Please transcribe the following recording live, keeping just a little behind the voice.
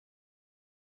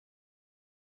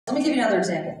Let me give you another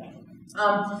example.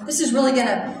 This is really going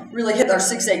to hit our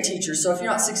 6-8 teachers. So if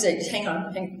you're not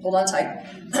 6-8, hold on tight.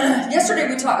 Yesterday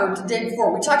we talked, or the day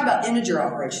before, we talked about integer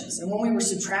operations. And when we were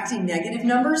subtracting negative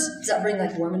numbers, does that bring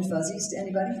like warm and fuzzies to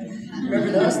anybody?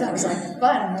 Remember those? That was like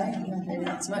fun, right? Maybe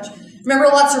not so much. Remember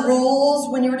lots of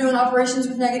rules when you were doing operations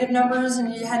with negative numbers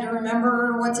and you had to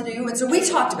remember what to do? And so we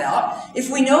talked about, if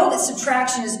we know that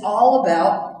subtraction is all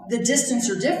about the distance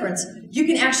or difference, you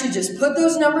can actually just put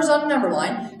those numbers on a number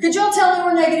line. Could y'all tell me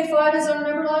where -5 is on a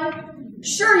number line?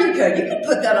 Sure you could. You could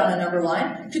put that on a number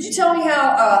line. Could you tell me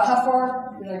how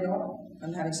far did I go?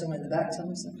 I'm having someone in the back tell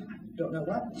me something. Don't know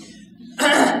what.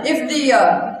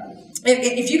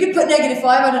 If you could put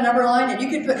 -5 on a number line and you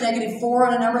could put -4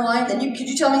 on a number line, then could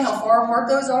you tell me how far apart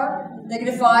those are?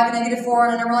 -5 and -4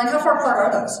 on a number line. How far apart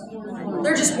are those?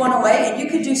 They're just one away, and you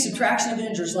could do subtraction of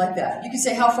integers like that. You could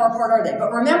say, how far apart are they?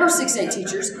 But remember, 6-8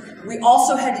 teachers, we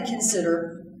also had to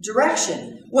consider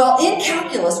direction. Well, in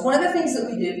calculus, one of the things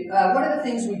we do,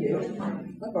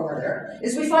 look over there,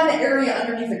 is we find the area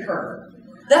underneath the curve.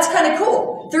 That's kind of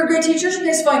cool. Third grade teachers, you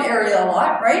guys find area a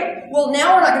lot, right? Well,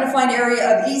 now we're not going to find area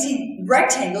of easy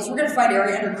rectangles. We're going to find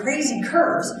area under crazy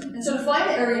curves. And so to find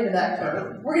the area under that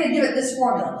curve, we're going to give it this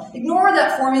formula. Ignore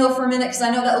that formula for a minute, because I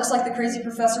know that looks like the crazy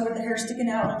professor with the hair sticking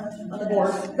out on the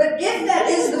board. But if that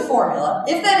is the formula,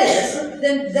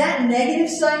 then that negative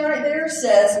sign right there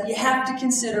says you have to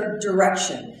consider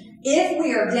direction. If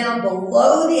we are down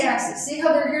below the axis, see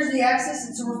how here's the axis,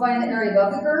 and so we're finding the area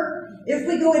above the curve? If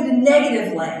we go into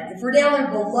negative land, if we're down there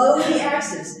below the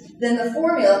axis, then the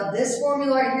formula, this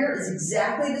formula right here, is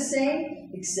exactly the same,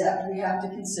 except we have to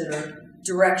consider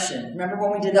direction. Remember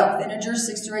when we did that with integers,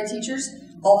 6 to 8 teachers?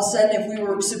 All of a sudden, if we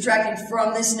were subtracting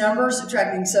from this number,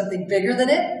 subtracting something bigger than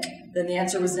it, then the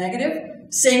answer was negative.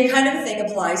 Same kind of thing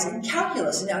applies in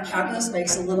calculus. And now calculus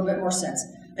makes a little bit more sense.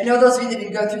 I know those of you that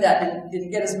didn't go through that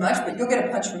didn't get as much, but you'll get a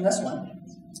punch from this one.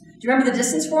 Do you remember the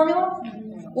distance formula?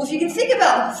 Well, if you can think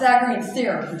about the Pythagorean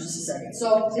theorem for just a second.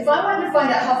 So if I wanted to find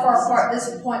out how far apart this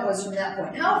point was from that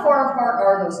point, how far apart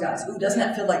are those guys? Ooh, doesn't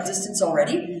that feel like distance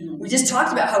already? We just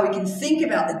talked about how we can think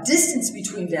about the distance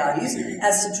between values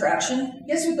as subtraction.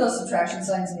 Guess what those subtraction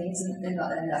signs means in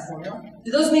that formula?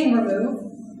 Do those mean remove?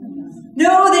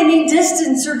 No, they mean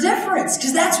distance or difference,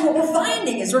 because that's what we're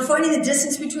finding, is we're finding the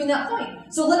distance between that point.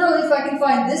 So literally, if I can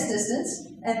find this distance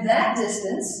and that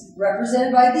distance,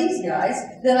 represented by these guys,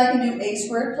 then I can do a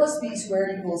squared plus b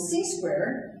squared equals c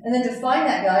squared, and then to find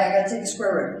that guy, I got to take the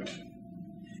square root.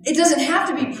 It doesn't have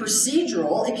to be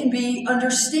procedural, it can be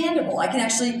understandable. I can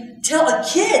actually tell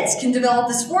kids can develop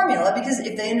this formula, because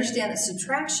if they understand that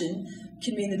subtraction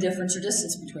can mean the difference or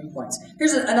distance between points.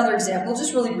 Here's another example,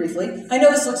 just really briefly. I know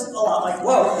this looks a lot like,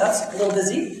 whoa, that's a little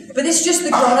busy, but it's just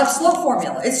the grown-up slope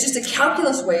formula. It's just a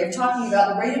calculus way of talking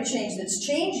about the rate of change that's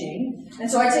changing. And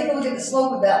so I take a look at the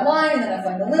slope of that line, and then I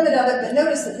find the limit of it, but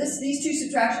notice that these two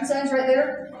subtraction signs right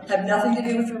there have nothing to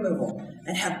do with removal,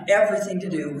 and have everything to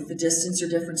do with the distance or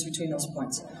difference between those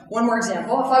points. One more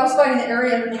example. If I was finding the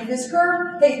area underneath this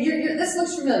curve, hey, this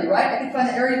looks familiar, right? I can find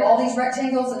the area of all these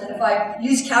rectangles, and then if I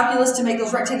use calculus to make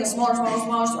those rectangles smaller,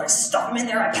 so I stuff them in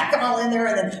there, I pack them all in there,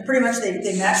 and then pretty much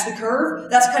they match the curve.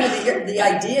 That's kind of the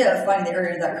idea of finding the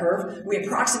area of that curve. We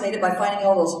approximate it by finding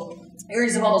all those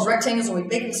areas of all those rectangles, and we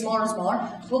make them smaller and smaller.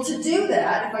 Well, to do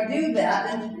that, if I do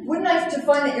that, then wouldn't I have to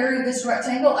find the area of this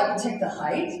rectangle? I would take the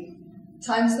height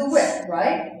times the width,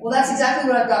 right? Well, that's exactly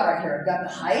what I've got right here. I've got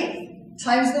the height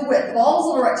times the width of all those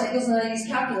little rectangles, and then I use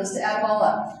calculus to add them all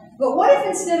up. But what if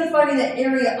instead of finding the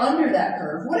area under that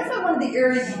curve, what if I wanted the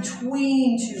area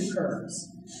between two curves?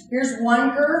 Here's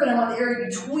one curve, and I want the area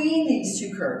between these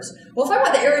two curves. Well, if I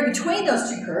want the area between those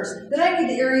two curves, then I need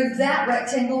the area of that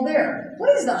rectangle there.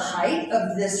 What is the height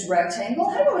of this rectangle?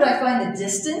 How would I find the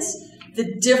distance?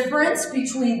 The difference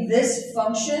between this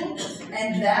function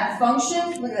and that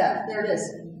function? Look at that. There it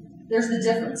is. There's the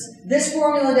difference. This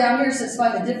formula down here says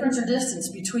find the difference or distance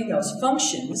between those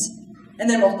functions, and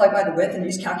then multiply by the width and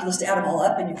use calculus to add them all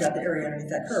up, and you've got the area underneath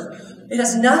that curve. It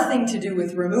has nothing to do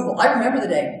with removal. I remember the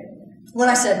day when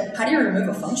I said, how do you remove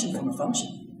a function from a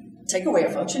function? Take away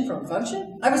a function from a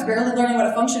function? I was barely learning what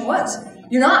a function was.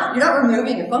 You're not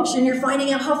removing a function, you're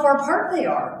finding out how far apart they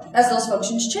are as those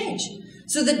functions change.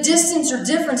 So the distance or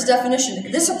difference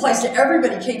definition, this applies to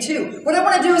everybody, K2. What I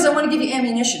want to do is I want to give you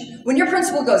ammunition. When your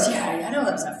principal goes, yeah, I know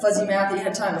that's that fuzzy math that you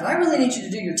had time, but I really need you to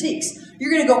do your TEKS.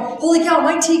 You're going to go, holy cow,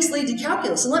 my TEKS lead to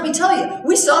calculus. And let me tell you,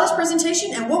 we saw this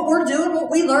presentation, and what we're doing, what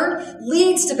we learned,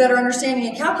 leads to better understanding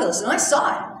in calculus. And I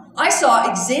saw it. I saw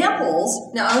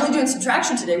examples. Now, I'm only doing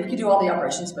subtraction today. We could do all the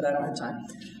operations, but I don't have time.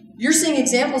 You're seeing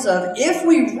examples of, if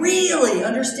we really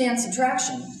understand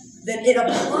subtraction, then it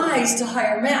applies to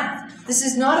higher math. This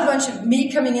is not a bunch of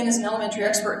me coming in as an elementary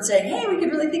expert and saying, hey, we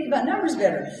could really think about numbers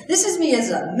better. This is me as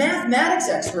a mathematics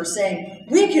expert saying,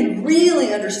 we can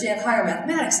really understand higher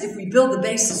mathematics if we build the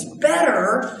basis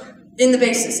better in the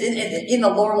basis, in the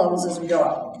lower levels as we go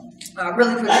up.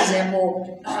 Really quick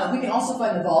example, we can also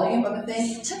find the volume of a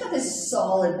thing. Check out this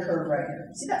solid curve right here.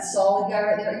 See that solid guy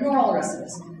right there? Ignore all the rest of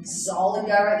this. Solid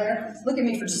guy right there. Look at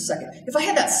me for just a second. If I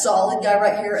had that solid guy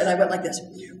right here and I went like this,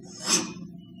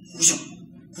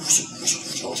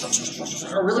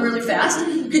 really, really fast,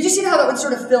 could you see how that would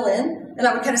sort of fill in? And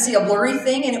I would kind of see a blurry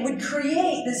thing, and it would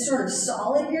create this sort of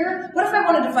solid here. What if I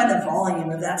wanted to find the volume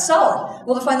of that solid?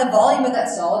 Well, to find the volume of that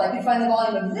solid, I could find the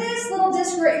volume of this little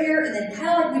disc right here, and then kind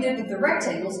of like we did with the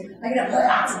rectangles, I could have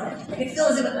lots of them. I could fill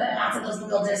this in with lots of those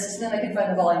little discs, and then I could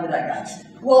find the volume of that guy.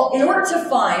 Well, in order to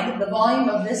find the volume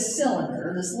of this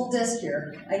cylinder, this little disc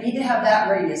here, I need to have that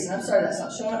radius. And I'm sorry that's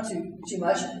not showing up too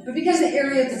much, but because the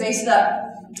area at the base of that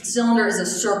cylinder is a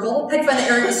circle, how do you find the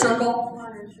area of a circle?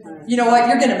 You know what?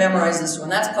 You're going to memorize this one.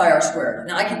 That's pi r squared.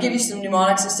 Now, I could give you some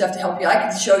mnemonics and stuff to help you. I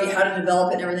could show you how to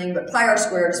develop it and everything, but pi r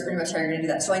squared is pretty much how you're going to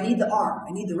do that. So I need the r.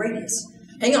 I need the radius.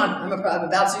 Hang on. I'm about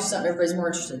to do something everybody's more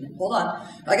interested in. Hold on.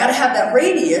 I got to have that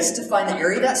radius to find the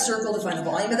area of that circle, to find the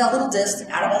volume of that little disc, to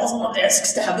add all those little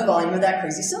discs to have the volume of that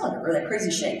crazy cylinder, or that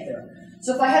crazy shape there.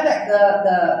 So if I have that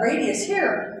the radius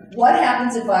here, what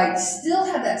happens if I still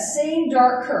have that same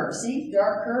dark curve? See?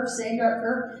 Dark curve, same dark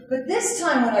curve. But this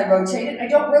time when I rotate it, I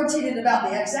don't rotate it about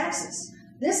the x-axis.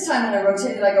 This time when I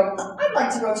rotate it, I go, I'd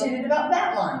like to rotate it about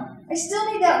that line. I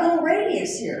still need that little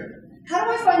radius here. How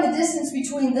do I find the distance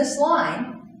between this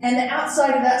line and the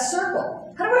outside of that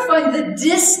circle? How do I find the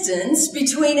distance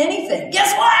between anything?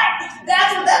 Guess what?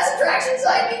 That's what that subtraction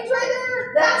sign means right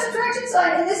there. That subtraction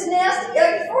sign in this nasty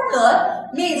ugly formula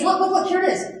means, look, here it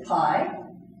is. Pi,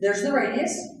 there's the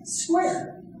radius,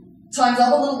 squared, times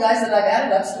all the little guys that I've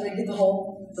added up so they get the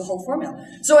whole formula.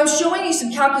 So I'm showing you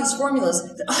some calculus formulas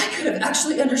that I could have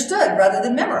actually understood rather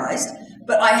than memorized,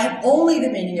 but I had only the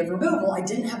meaning of removal. I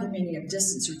didn't have the meaning of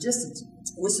distance or distance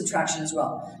with subtraction as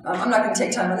well. I'm not going to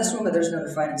take time on this one, but there's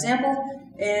another fine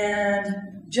example.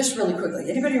 And just really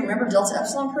quickly, anybody remember delta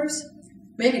epsilon proofs?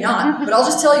 Maybe not, but I'll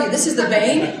just tell you, this is the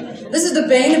bane. This is the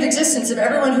bane of existence of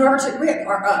everyone who ever took,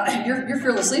 your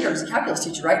fearless leader is a calculus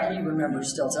teacher, right? He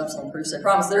remembers delta epsilon proofs, I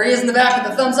promise. There he is in the back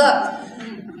with the thumbs up.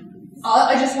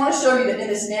 I just want to show you that in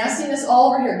this nastiness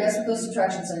all over here, guess what those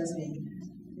subtraction signs mean?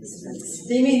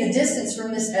 They mean the distance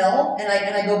from this L, and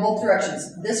I go both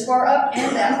directions. This far up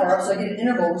and that far up, so I get an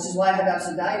interval, which is why I have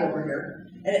absolute value over here.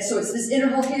 And so it's this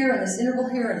interval here and this interval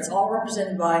here, and it's all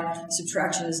represented by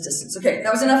subtraction as distance. Okay,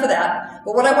 that was enough of that.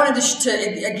 But what I wanted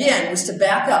to again, was to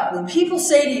back up. When people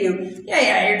say to you,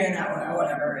 yeah, you're doing that,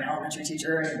 whatever, an elementary teacher,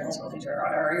 you're a middle school teacher, or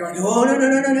whatever, you're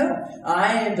like, no.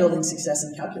 I am building success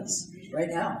in calculus right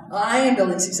now. I am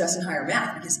building success in higher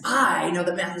math because I know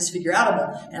that math is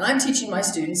figure-outable, and I'm teaching my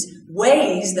students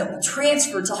ways that will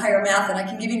transfer to higher math, and I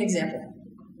can give you an example.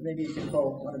 Maybe you can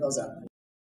pull one of those up.